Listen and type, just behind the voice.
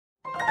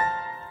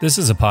This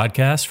is a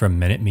podcast from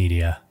Minute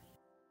Media.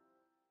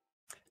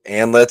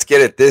 And let's get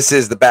it. This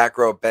is the Back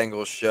Row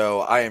Bengals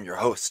show. I am your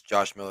host,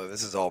 Josh Miller.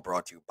 This is all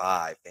brought to you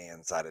by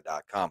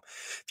fansided.com.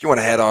 If you want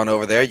to head on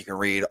over there, you can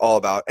read all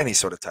about any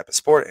sort of type of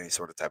sport, any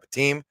sort of type of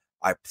team.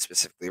 I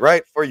specifically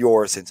write for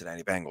your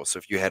Cincinnati Bengals. So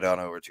if you head on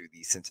over to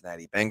the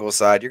Cincinnati Bengals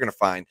side, you're going to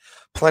find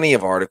plenty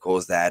of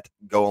articles that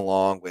go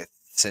along with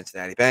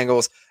Cincinnati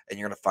Bengals, and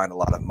you're going to find a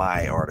lot of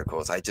my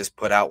articles. I just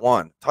put out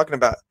one talking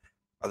about,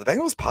 are the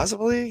Bengals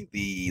possibly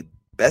the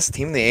best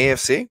team in the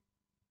AFC?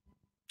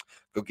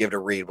 Go give it a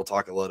read. We'll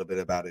talk a little bit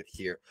about it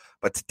here.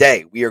 But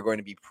today we are going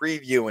to be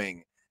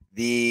previewing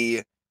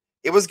it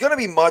was going to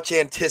be much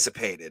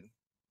anticipated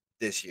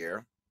this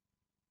year.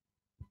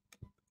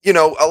 You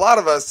know, a lot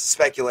of us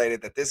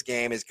speculated that this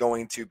game is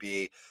going to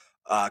be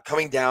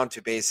coming down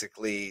to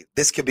basically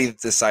this could be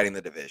deciding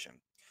the division.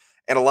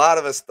 And a lot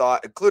of us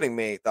thought, including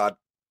me, thought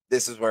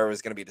this is where it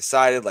was going to be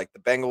decided. Like the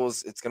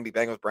Bengals, it's going to be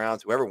Bengals,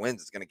 Browns. Whoever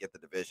wins is going to get the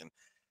division.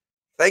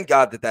 Thank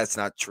God that that's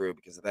not true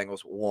because the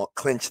Bengals won't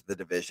clinch the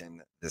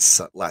division this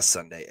last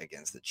Sunday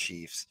against the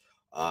Chiefs.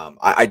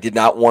 I did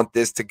not want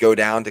this to go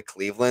down to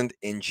Cleveland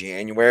in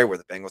January where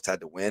the Bengals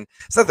had to win.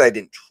 It's not that I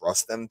didn't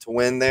trust them to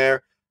win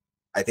there.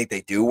 I think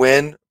they do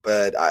win,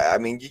 but I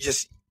mean,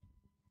 it's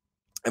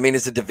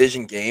a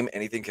division game.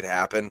 Anything could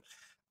happen.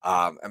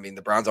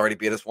 The Browns already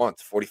beat us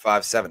once,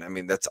 45-7. I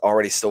mean, that's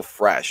already still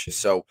fresh.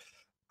 So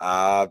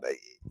I'm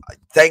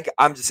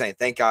just saying,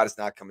 thank God it's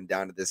not coming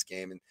down to this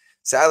game. And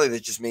sadly,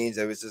 that just means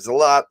there's a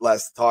lot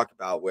less to talk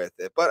about with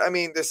it. But, I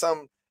mean, there's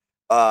some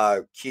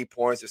key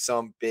points. There's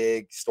some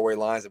big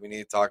storylines that we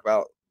need to talk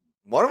about.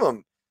 One of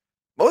them,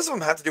 most of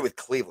them have to do with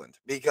Cleveland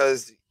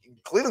because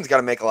Cleveland's got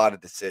to make a lot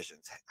of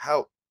decisions.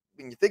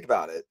 When you think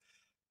about it,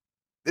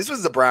 this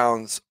was the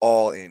Browns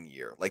all-in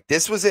year. Like,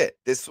 this was it.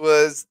 This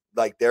was,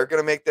 like, they're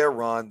going to make their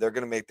run. They're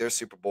going to make their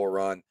Super Bowl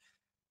run.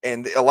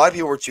 And a lot of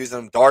people were choosing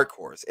them dark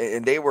horse.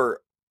 And they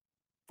were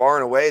far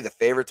and away the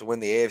favorite to win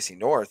the AFC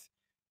North.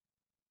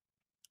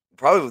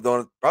 Probably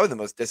the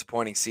most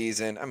disappointing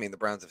season. I mean, the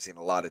Browns have seen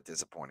a lot of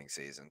disappointing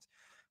seasons.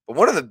 But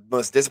one of the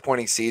most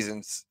disappointing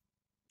seasons,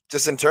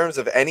 just in terms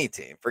of any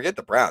team, forget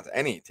the Browns,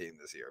 any team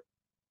this year.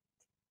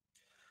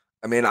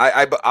 I mean,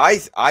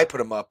 I put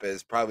them up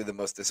as probably the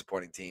most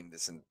disappointing team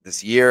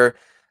this year,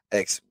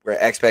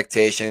 where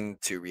expectation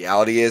to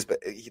reality is.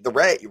 But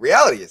the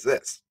reality is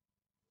this.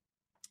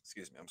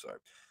 Excuse me, I'm sorry.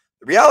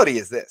 The reality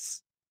is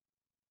this.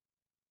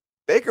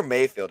 Baker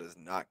Mayfield is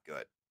not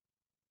good.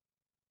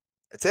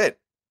 That's it.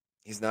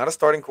 He's not a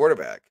starting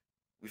quarterback.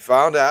 We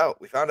found out.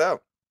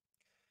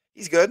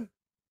 He's good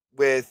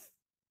with,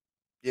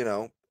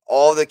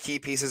 all the key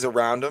pieces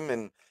around him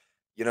and,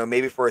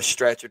 maybe for a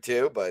stretch or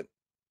two, but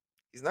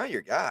he's not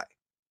your guy.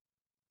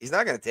 He's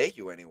not going to take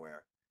you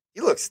anywhere.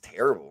 He looks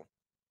terrible.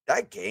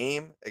 That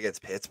game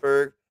against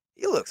Pittsburgh,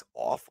 he looks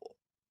awful.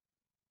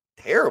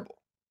 Terrible.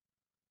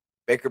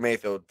 Baker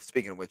Mayfield,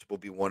 speaking of which, will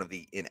be one of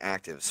the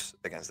inactives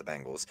against the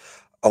Bengals,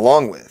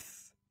 along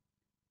with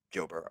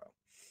Joe Burrow.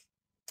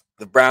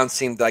 The Browns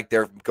seemed like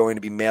they're going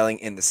to be mailing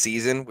in the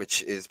season,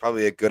 which is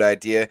probably a good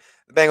idea.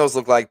 The Bengals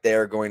look like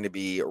they're going to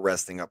be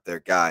resting up their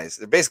guys.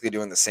 They're basically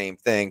doing the same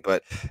thing,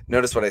 but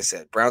notice what I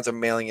said. Browns are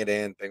mailing it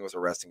in. Bengals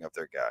are resting up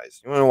their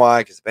guys. You know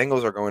why? Because the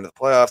Bengals are going to the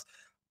playoffs.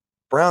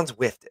 Browns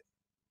whiffed it.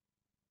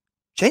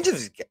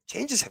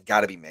 Changes have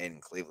got to be made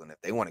in Cleveland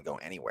if they want to go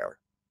anywhere.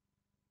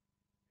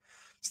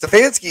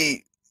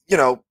 Stefanski,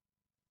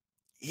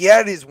 he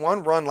had his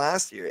one run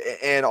last year,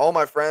 and all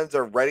my friends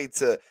are ready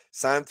to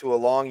sign him to a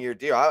long-year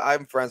deal.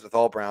 I'm friends with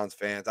all Browns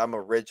fans. I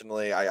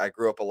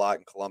grew up a lot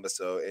in Columbus,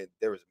 so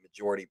there was a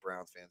majority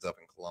Browns fans up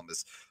in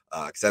Columbus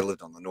because I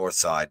lived on the north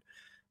side.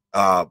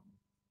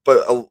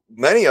 But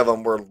many of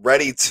them were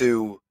ready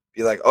to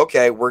be like,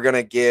 okay, we're going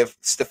to give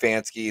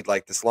Stefanski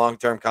like this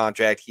long-term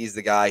contract. He's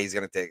the guy. He's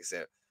going to take us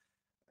in.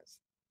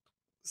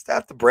 Let's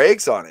tap the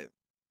brakes on it.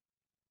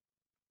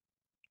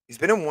 He's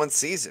been in one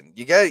season.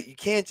 You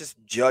can't just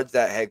judge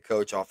that head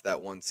coach off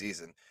that one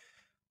season.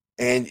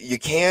 And you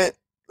can't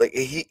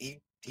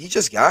he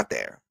just got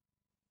there.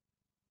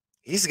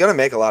 He's gonna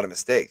make a lot of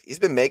mistakes. He's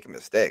been making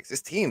mistakes.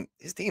 His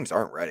teams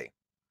aren't ready.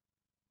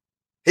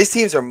 His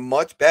teams are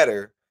much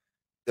better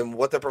than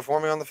what they're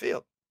performing on the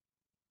field.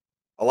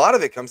 A lot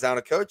of it comes down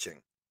to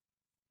coaching.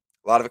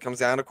 A lot of it comes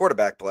down to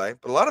quarterback play,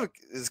 but a lot of it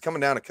is coming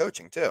down to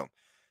coaching too.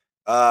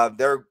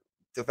 Their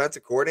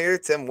defensive coordinator,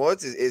 Tim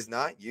Woods, is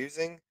not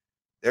using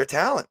their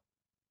talent.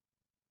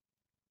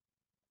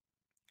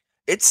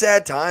 It's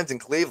sad times in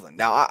Cleveland.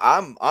 Now,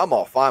 I'm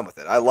all fine with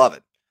it. I love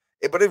it.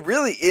 But it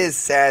really is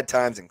sad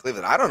times in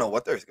Cleveland. I don't know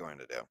what they're going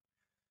to do.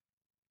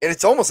 And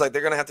it's almost like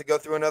they're going to have to go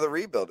through another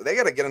rebuild. They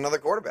got to get another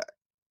quarterback.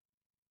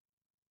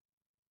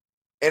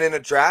 And in a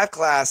draft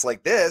class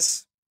like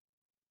this,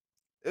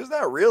 there's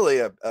not really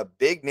a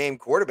big name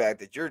quarterback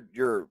that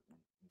you're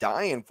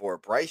dying for.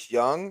 Bryce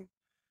Young,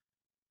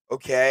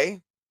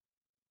 okay.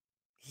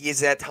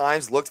 He's at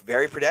times looked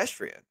very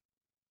pedestrian.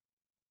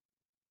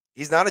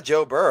 He's not a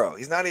Joe Burrow.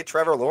 He's not a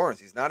Trevor Lawrence.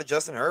 He's not a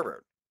Justin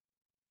Herbert.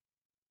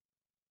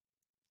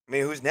 I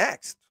mean, who's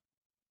next?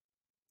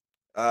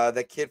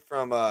 That kid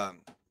from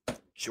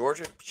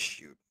Georgia.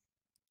 Shoot,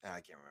 I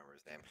can't remember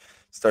his name.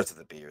 Starts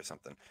with a B or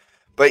something.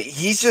 But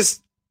he's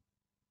just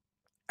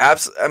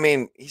absolutely. I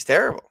mean, he's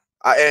terrible.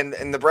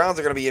 And the Browns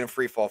are going to be in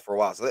free fall for a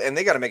while, so and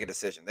they got to make a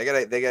decision. They got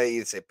to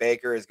either say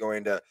Baker is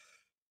going to.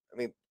 I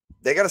mean,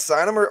 they got to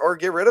sign him or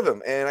get rid of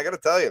him. And I got to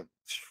tell you,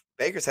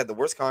 Baker's had the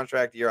worst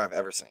contract year I've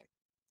ever seen.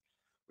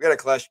 We got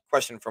a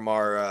question from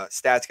our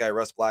stats guy,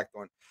 Russ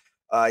Blackthorn.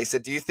 He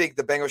said, "Do you think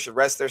the Bengals should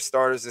rest their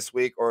starters this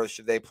week, or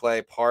should they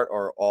play part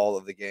or all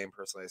of the game?"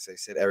 Personally, I say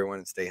sit everyone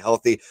and stay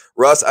healthy.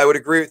 Russ, I would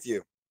agree with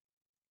you.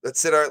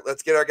 Let's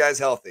get our guys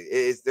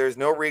healthy. There's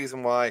no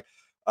reason why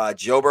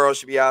Joe Burrow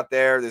should be out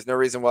there. There's no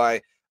reason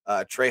why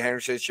Trey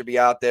Henderson should be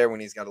out there when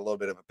he's got a little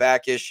bit of a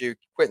back issue.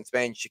 Quentin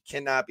Spain, you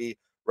cannot be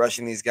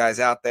rushing these guys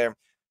out there.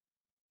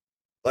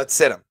 Let's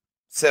sit them.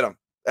 Sit them.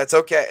 That's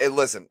okay. And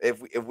listen,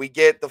 if we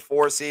get the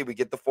 4 seed, we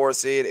get the 4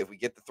 seed. If we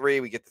get the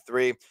 3, we get the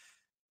 3.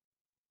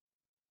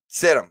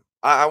 Sit them.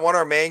 I want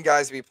our main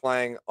guys to be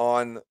playing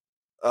on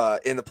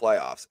in the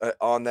playoffs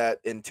on that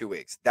in 2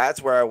 weeks.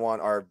 That's where I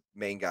want our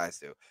main guys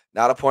to.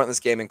 Not a pointless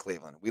game in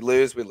Cleveland. We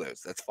lose.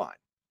 That's fine.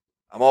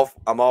 I'm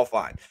all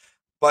fine.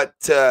 But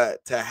to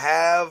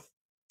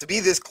be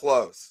this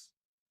close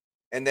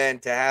and then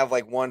to have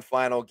like one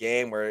final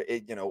game where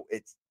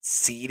it's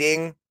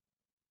seeding.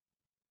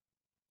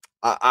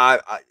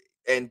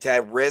 And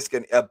to risk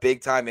a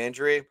big time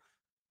injury,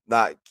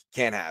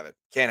 can't have it.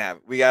 Can't have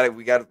it. We got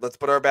it. Let's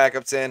put our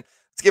backups in.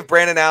 Let's give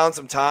Brandon Allen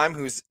some time,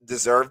 who's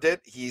deserved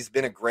it. He's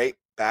been a great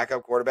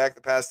backup quarterback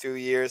the past 2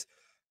 years.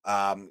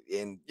 And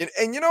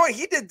you know what?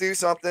 He did do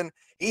something.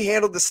 He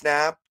handled the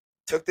snap,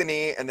 took the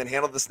knee, and then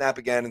handled the snap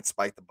again and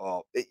spiked the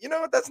ball. You know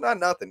what? That's not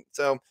nothing.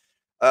 So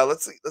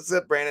let's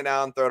let Brandon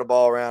Allen throw the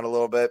ball around a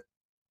little bit.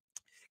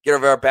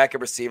 Give our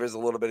backup receivers a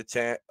little bit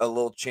of a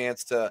little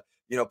chance to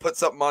put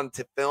something on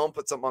film,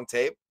 put something on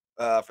tape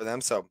for them.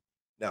 So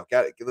no,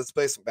 let's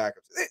play some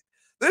backups.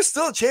 There's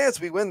still a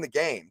chance we win the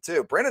game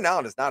too. Brandon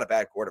Allen is not a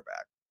bad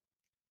quarterback.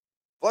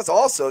 Plus,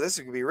 also this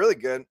could be really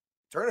good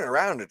turning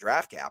around to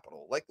draft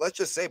capital. Like let's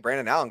just say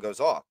Brandon Allen goes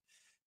off,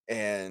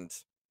 and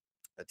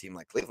a team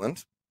like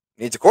Cleveland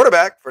needs a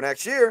quarterback for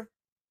next year.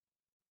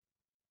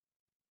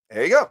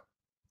 There you go.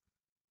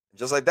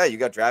 Just like that, you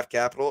got draft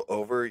capital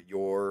over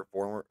your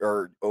former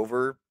or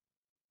over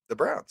the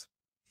Browns.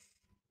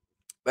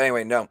 But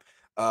anyway, no,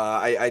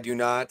 I do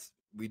not.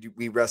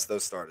 We rest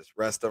those starters.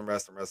 Rest them.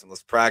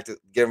 Let's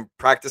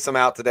practice them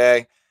out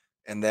today,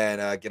 and then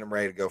get them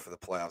ready to go for the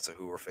playoffs of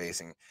who we're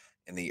facing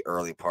in the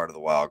early part of the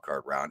wild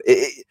card round.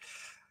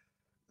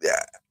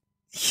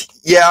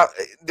 Yeah.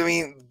 I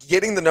mean,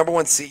 getting the number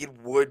 1 seed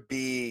would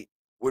be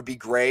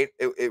great.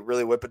 It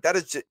really would. But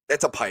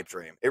that's a pipe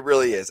dream. It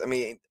really is. I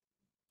mean,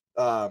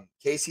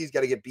 KC's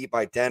got to get beat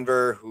by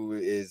Denver, who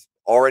is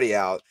already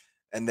out,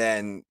 and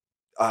then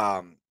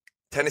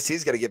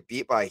Tennessee's got to get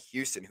beat by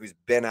Houston, who's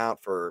been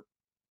out for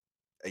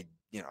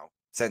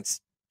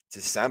since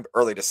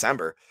early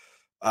December.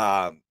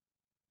 Yeah,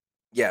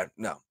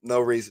 no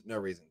reason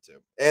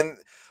to. And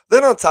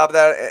then on top of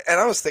that, and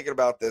I was thinking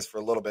about this for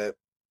a little bit.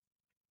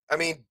 I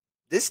mean,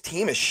 this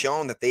team has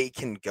shown that they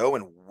can go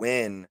and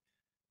win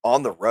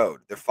on the road.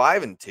 They're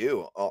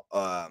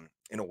 5-2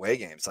 in away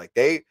games. Like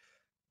they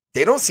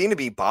don't seem to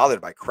be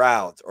bothered by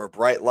crowds or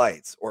bright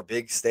lights or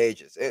big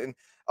stages. And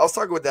I was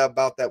talking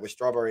about that with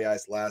Strawberry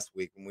Ice last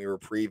week when we were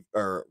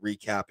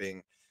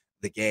recapping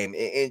the game.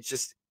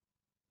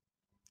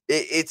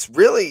 It's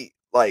really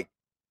like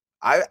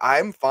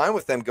I'm fine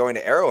with them going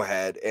to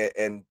Arrowhead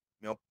and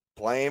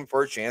playing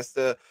for a chance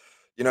to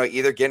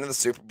either get into the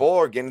Super Bowl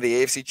or get into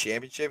the AFC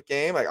Championship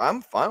game. Like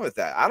I'm fine with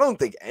that. I don't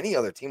think any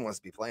other team wants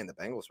to be playing the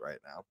Bengals right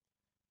now.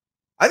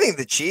 I think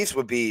the Chiefs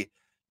would be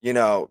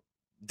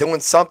doing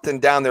something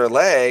down their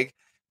leg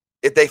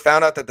if they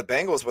found out that the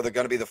Bengals were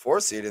going to be the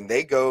 4th seed and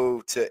they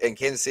go to and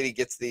Kansas City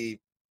gets the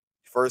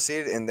 1st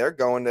seed and they're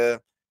going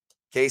to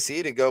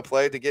KC to go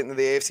play to get into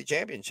the AFC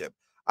Championship.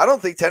 I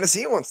don't think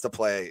Tennessee wants to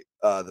play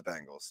the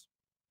Bengals.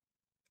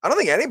 I don't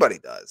think anybody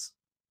does.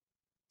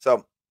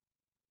 So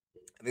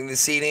I think the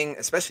seeding,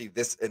 especially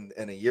this in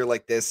a year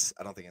like this,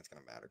 I don't think it's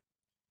going to matter.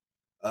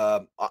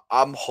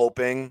 I'm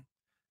hoping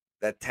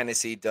that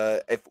Tennessee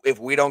does. If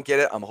we don't get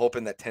it, I'm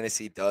hoping that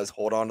Tennessee does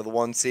hold on to the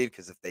 1 seed,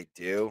 because if they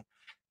do,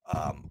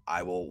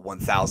 I will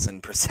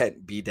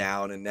 1,000% be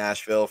down in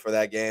Nashville for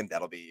that game.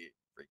 That'll be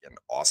freaking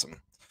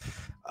awesome.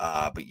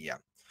 But yeah.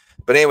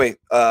 But anyway,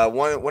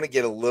 want to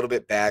get a little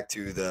bit back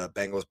to the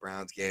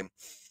Bengals-Browns game.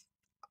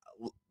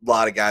 A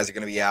lot of guys are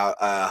going to be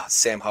out.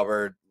 Sam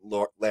Hubbard,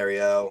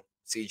 Larry O,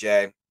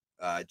 CJ.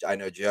 I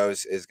know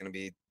Joe's is going to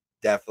be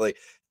definitely.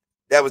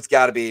 That was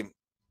got to be.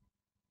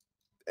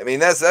 I mean,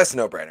 that's a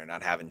no-brainer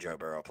not having Joe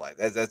Burrow play.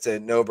 That's a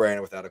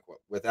no-brainer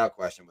without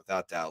question,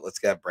 without doubt. Let's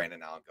get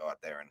Brandon Allen go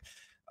out there and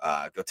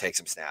go take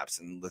some snaps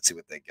and let's see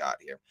what they got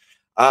here.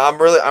 I'm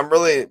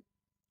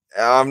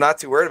not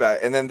too worried about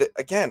it. And then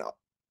again,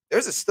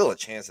 there's still a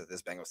chance that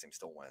this Bengals team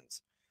still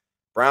wins.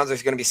 Browns are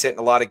going to be sitting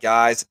a lot of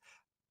guys.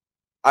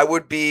 I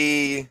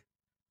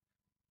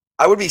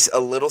I would be a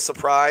little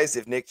surprised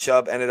if Nick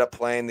Chubb ended up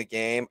playing the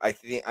game.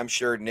 I'm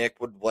sure Nick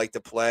would like to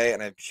play,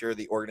 and I'm sure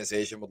the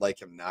organization would like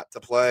him not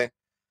to play.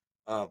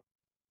 Um,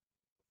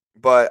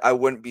 but I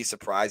wouldn't be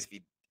surprised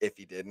if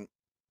he didn't.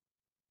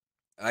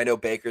 I know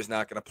Baker's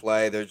not going to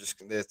play.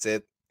 That's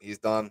it. He's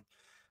done.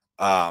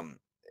 Um,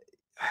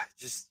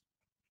 just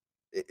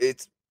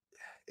it's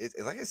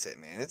like I said,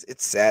 man.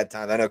 It's sad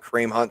times. I know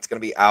Kareem Hunt's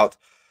going to be out.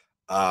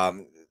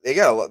 They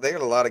got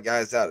a lot of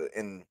guys out,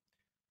 and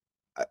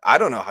I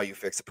don't know how you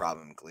fix the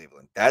problem in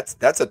Cleveland. That's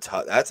a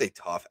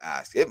tough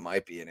ask. It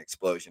might be an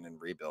explosion and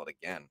rebuild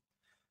again.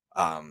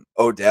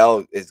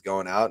 Odell is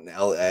going out in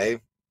L.A.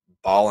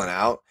 balling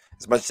out.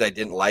 As much as I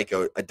don't like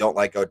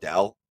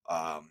Odell.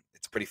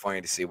 It's pretty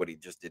funny to see what he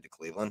just did to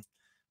Cleveland.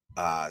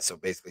 So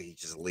basically, he's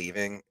just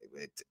leaving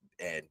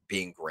and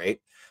being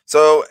great.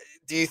 So,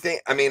 do you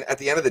think? I mean, at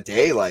the end of the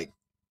day, like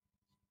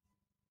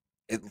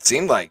it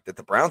seemed like that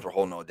the Browns were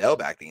holding Odell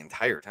back the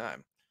entire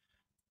time,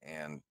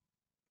 and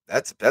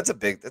that's a big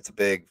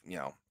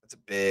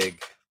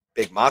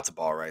matzo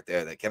ball right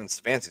there that Kevin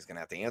Stefanski is going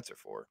to have to answer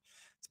for.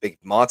 It's a big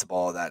matzo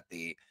ball that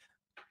the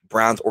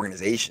Browns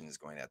organization is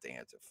going to have to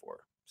answer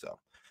for. So,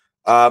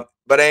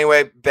 but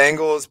anyway,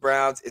 Bengals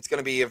Browns. It's going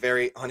to be a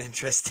very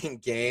uninteresting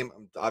game.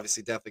 I'm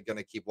obviously definitely going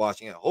to keep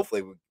watching it.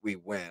 Hopefully, we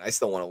win. I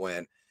still want to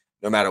win,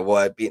 no matter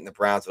what. Beating the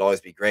Browns would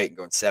always be great, and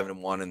going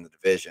 7-1 in the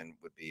division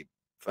would be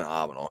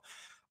phenomenal.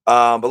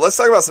 But let's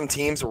talk about some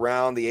teams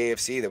around the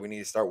AFC that we need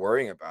to start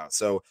worrying about.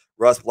 So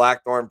Russ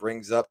Blackthorne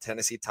brings up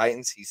Tennessee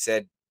Titans. He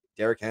said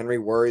Derrick Henry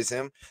worries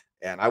him,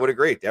 and I would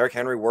agree. Derrick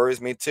Henry worries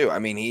me too. I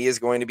mean, he is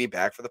going to be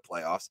back for the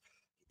playoffs.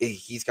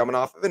 He's coming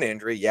off of an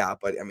injury, yeah,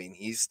 but I mean,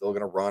 he's still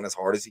going to run as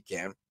hard as he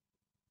can.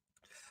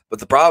 But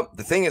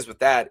the thing is with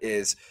that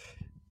is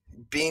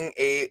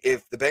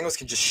if the Bengals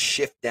can just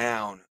shift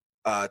down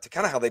to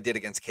kind of how they did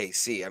against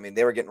KC. I mean,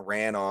 they were getting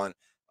ran on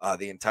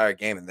the entire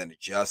game and then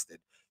adjusted.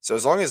 So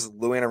as long as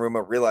Lou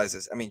Anarumo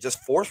realizes, I mean,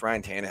 just force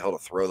Ryan Tannehill to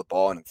throw the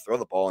ball and throw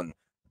the ball in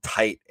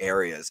tight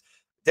areas.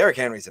 Derrick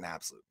Henry's an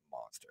absolute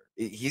monster.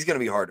 He's going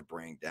to be hard to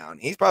bring down.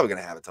 He's probably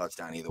going to have a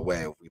touchdown either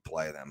way if we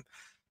play them.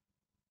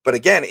 But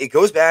again, it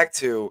goes back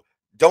to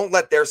don't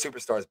let their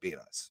superstars beat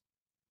us.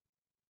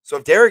 So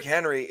if Derrick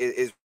Henry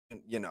is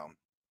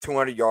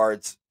 200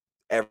 yards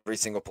every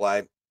single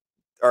play,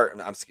 or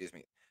excuse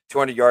me,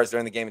 200 yards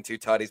during the game and 2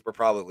 tutties, we're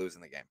probably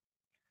losing the game.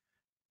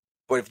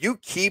 But if you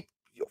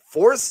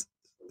force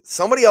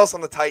somebody else on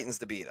the Titans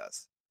to beat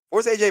us,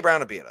 force AJ Brown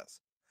to beat us,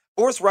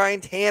 force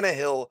Ryan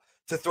Tannehill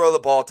to throw the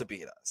ball to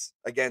beat us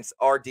against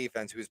our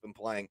defense, who's been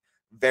playing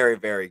very,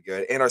 very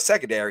good, and our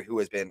secondary, who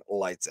has been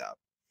lights out.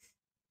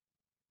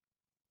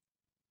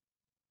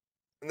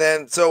 And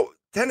then, so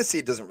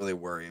Tennessee doesn't really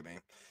worry me.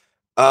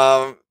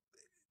 Then,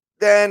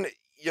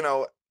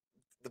 the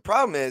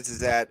problem is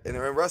that, and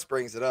when Russ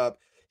brings it up,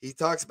 he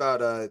talks about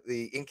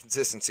the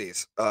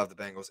inconsistencies of the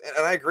Bengals. And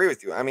I agree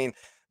with you. I mean,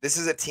 this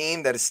is a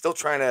team that is still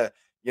trying to,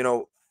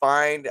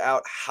 find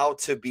out how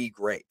to be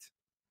great.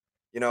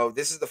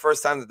 This is the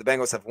first time that the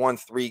Bengals have won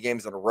 3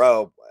 games in a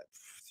row,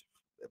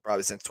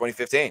 probably since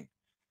 2015.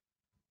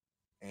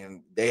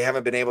 And they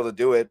haven't been able to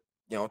do it,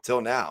 till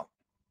now.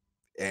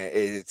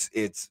 And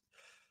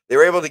they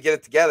were able to get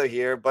it together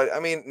here, but I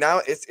mean, now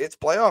it's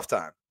playoff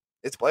time.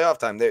 It's playoff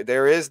time.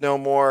 There is no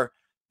more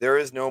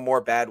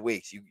bad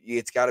weeks.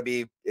 It's got to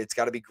be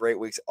great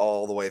weeks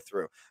all the way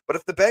through. But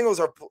if the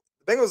Bengals are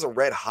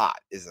red hot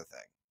is the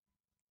thing.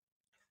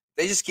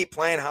 They just keep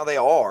playing how they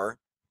are,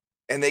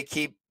 and they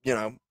keep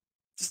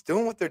just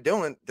doing what they're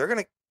doing. They're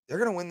gonna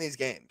win these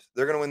games.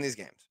 They're gonna win these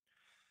games.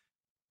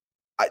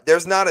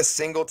 There's not a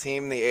single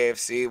team in the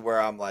AFC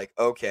where I'm like,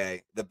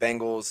 okay, the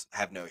Bengals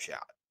have no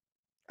shot.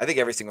 I think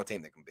every single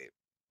team they can beat.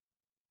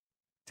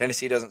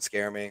 Tennessee doesn't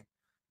scare me.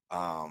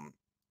 I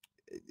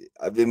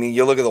mean,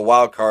 you look at the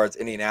wild cards.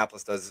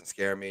 Indianapolis doesn't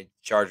scare me.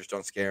 Chargers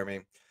don't scare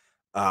me.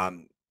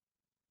 Um,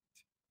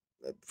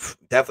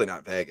 Definitely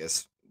not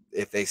Vegas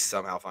if they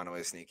somehow find a way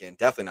to sneak in.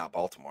 Definitely not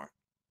Baltimore.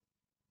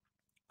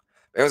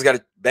 Bengals.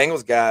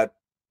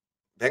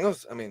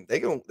 I mean, they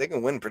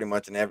can win pretty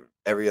much in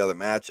every other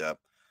matchup.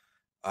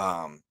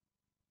 Um,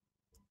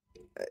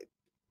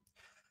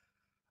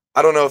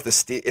 I don't know if the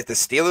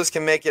Steelers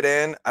can make it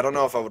in. I don't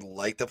know if I would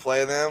like to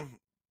play them,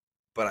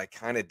 but I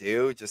kind of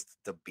do, just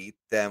to beat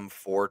them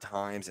 4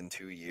 times in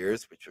 2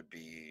 years, which would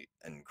be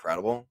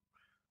incredible.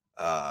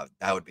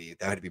 That would be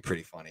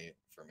pretty funny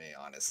for me,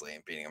 honestly,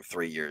 and beating them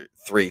 3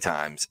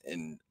 times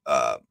in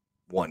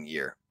 1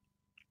 year.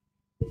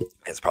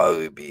 It's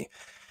probably be.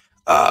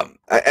 I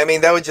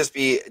mean, that would just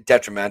be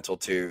detrimental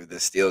to the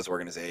Steelers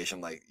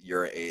organization. Like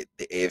the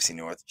AFC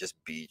North just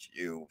beat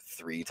you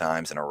 3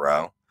 times in a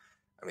row.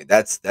 I mean,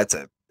 that's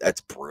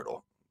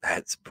brutal.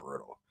 That's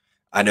brutal.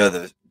 I know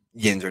the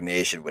Yinzer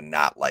Nation would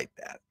not like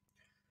that.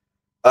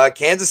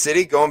 Kansas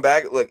City going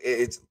back. Look,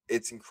 it's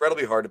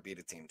incredibly hard to beat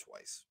a team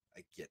twice.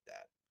 I get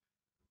that,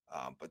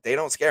 but they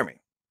don't scare me.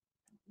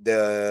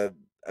 The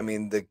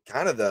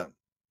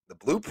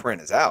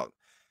blueprint is out.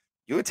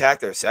 You attack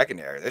their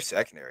secondary. Their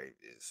secondary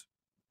is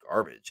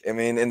garbage. I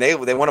mean, and they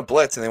want to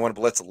blitz, and they want to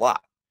blitz a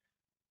lot.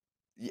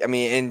 I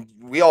mean, and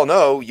we all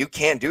know you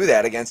can't do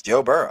that against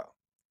Joe Burrow.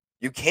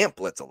 You can't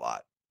blitz a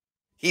lot.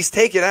 He's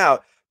taken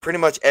out pretty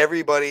much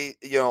everybody,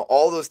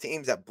 all those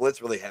teams that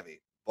blitz really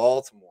heavy.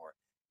 Baltimore,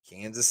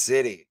 Kansas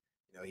City,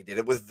 he did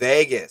it with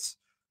Vegas.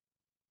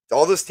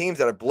 All those teams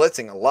that are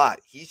blitzing a lot,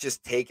 he's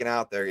just taken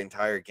out their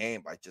entire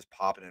game by just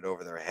popping it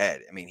over their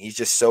head. I mean, he's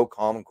just so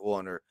calm and cool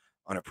under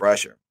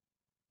pressure.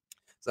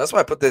 So that's why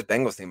I put this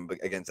Bengals team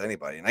against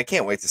anybody, and I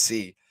can't wait to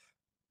see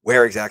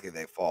where exactly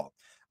they fall.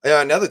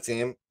 Another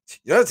team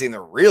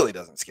that really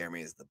doesn't scare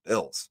me is the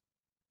Bills.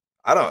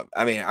 I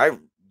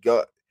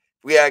go.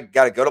 We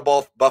got to go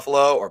to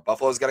Buffalo, or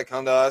Buffalo's got to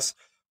come to us,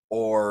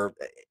 or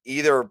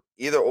either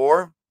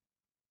or.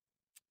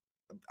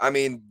 I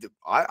mean,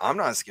 I'm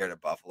not scared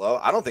of Buffalo.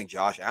 I don't think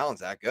Josh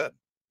Allen's that good,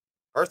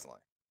 personally.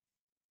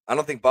 I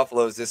don't think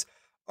Buffalo is this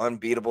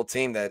unbeatable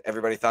team that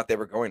everybody thought they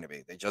were going to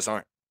be. They just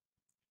aren't.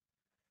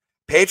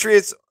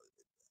 Patriots,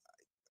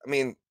 I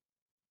mean,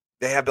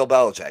 they have Bill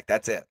Belichick.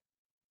 That's it.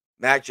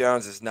 Mac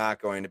Jones is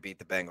not going to beat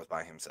the Bengals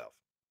by himself.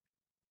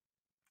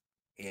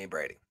 He ain't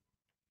Brady.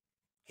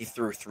 He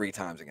threw 3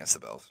 times against the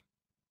Bills.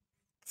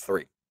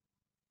 3.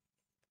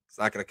 It's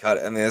not going to cut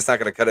it. I mean, it's not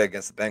going to cut it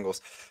against the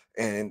Bengals.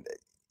 And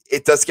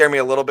it does scare me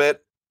a little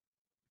bit,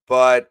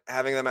 but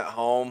having them at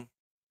home,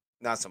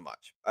 not so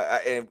much.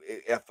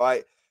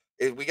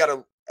 If we got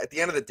to, at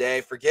the end of the day,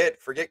 forget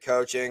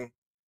coaching.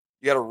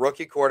 You got a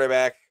rookie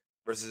quarterback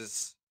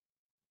versus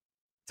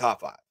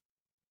top 5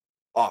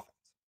 offense.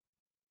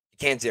 You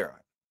can't zero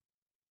it.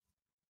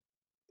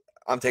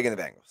 I'm taking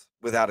the Bengals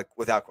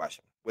without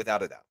question,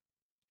 without a doubt.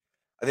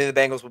 I think the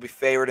Bengals will be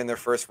favored in their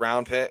first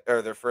round pick,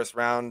 or their first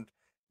round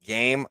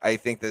game. I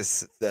think the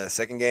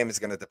second game is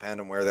going to depend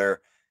on where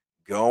they're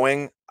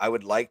going. I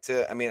would like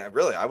to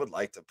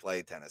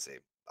play Tennessee.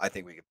 I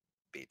think we could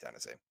beat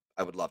Tennessee.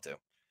 I would love to.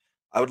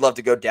 I would love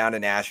to go down to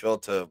Nashville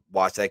to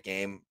watch that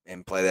game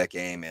and play that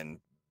game and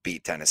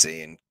beat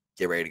Tennessee and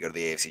get ready to go to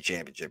the AFC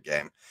Championship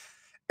game.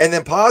 And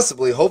then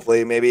possibly,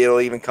 hopefully, maybe it'll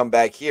even come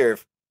back here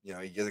if, you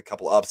get a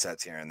couple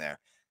upsets here and there.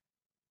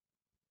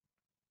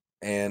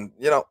 And,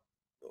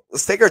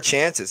 let's take our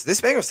chances.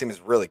 This Bengals team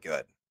is really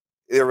good.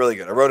 They're really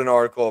good. I wrote an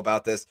article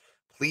about this.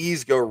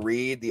 Please go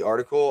read the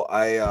article.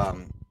 I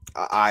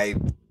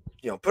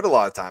put a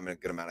lot of time and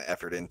a good amount of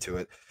effort into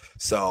it.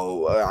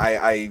 So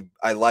I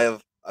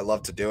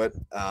love to do it.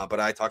 But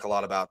I talk a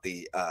lot about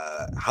the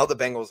how the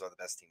Bengals are the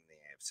best team in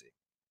the AFC.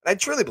 And I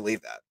truly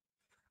believe that.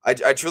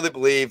 I truly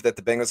believe that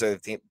the Bengals are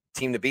the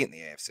team to beat in the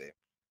AFC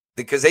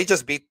because they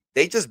just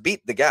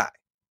beat the guy.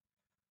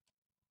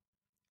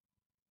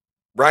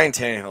 Ryan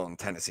Tannehill in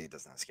Tennessee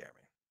does not scare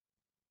me.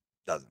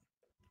 Doesn't.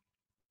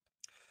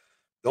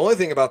 The only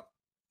thing about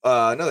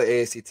another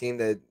AFC team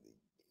that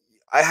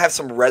I have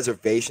some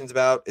reservations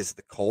about is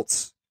the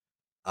Colts.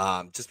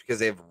 Just because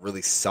they have a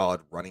really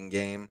solid running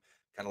game,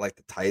 kind of like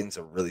the Titans,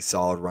 a really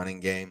solid running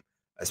game,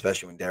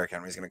 especially when Derrick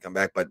Henry is going to come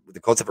back. But the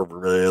Colts have a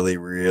really,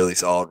 really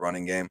solid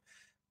running game.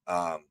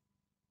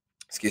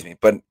 Excuse me.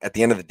 But at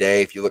the end of the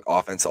day, if you look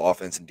offense to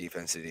offense and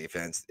defense to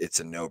defense, it's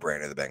a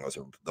no-brainer. The Bengals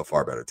are the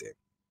far better team.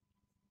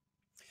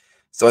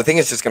 So I think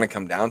it's just going to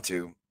come down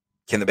to,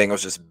 can the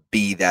Bengals just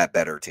be that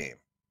better team?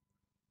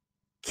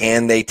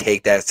 Can they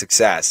take that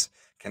success?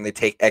 Can they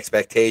take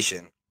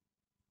expectation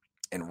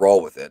and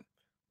roll with it?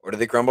 Or do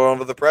they crumble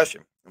under the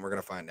pressure? And we're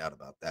going to find out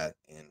about that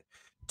in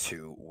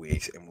 2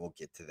 weeks, and we'll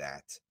get to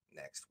that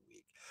next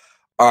week.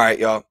 All right,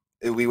 y'all.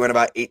 We went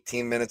about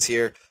 18 minutes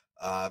here.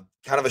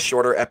 Kind of a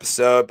shorter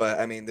episode, but,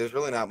 I mean, there's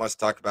really not much to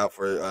talk about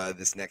for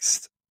this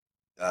next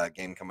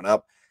game coming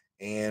up.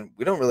 And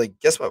we don't really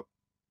 – guess what?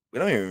 We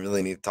don't even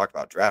really need to talk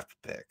about draft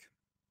pick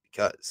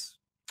because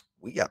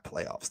we got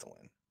playoffs to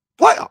win.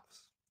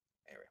 Playoffs!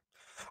 Anyway.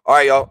 All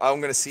right, y'all. I'm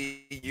going to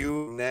see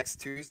you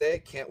next Tuesday.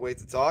 Can't wait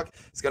to talk.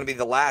 It's going to be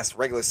the last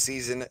regular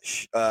season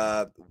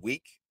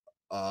week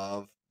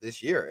of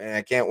this year, and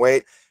I can't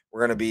wait.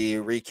 We're going to be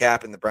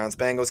recapping the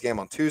Browns-Bengals game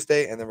on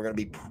Tuesday, and then we're going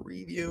to be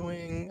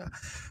previewing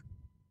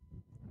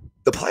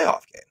the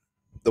playoff game,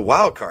 the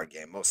wild card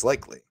game, most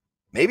likely.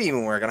 Maybe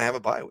even we're going to have a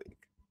bye week,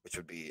 which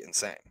would be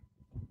insane.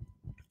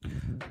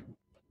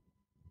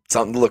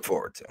 Something to look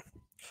forward to.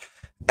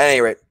 At any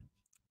rate,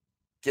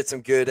 get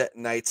some good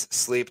night's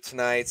sleep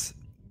tonight.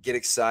 Get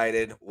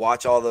excited.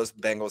 Watch all those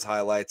Bengals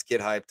highlights.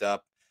 Get hyped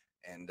up,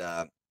 and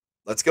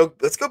let's go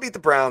beat the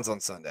Browns on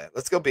Sunday.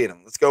 Let's go beat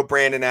them. Let's go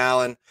Brandon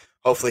Allen.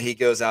 Hopefully he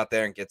goes out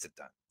there and gets it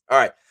done. All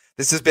right.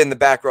 This has been the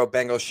Back Row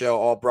Bengals Show,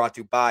 all brought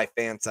to you by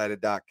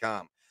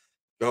Fansided.com.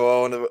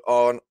 Go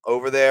on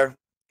over there.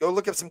 Go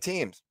look up some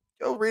teams.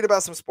 Go read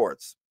about some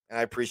sports. And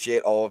I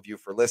appreciate all of you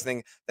for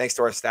listening. Thanks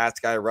to our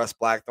stats guy, Russ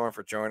Blackthorn,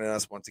 for joining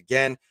us once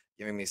again,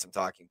 giving me some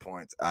talking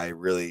points. I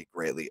really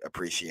greatly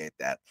appreciate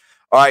that.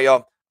 All right,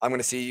 y'all. I'm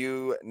going to see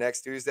you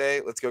next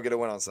Tuesday. Let's go get a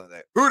win on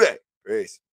Sunday. Hooday. Peace.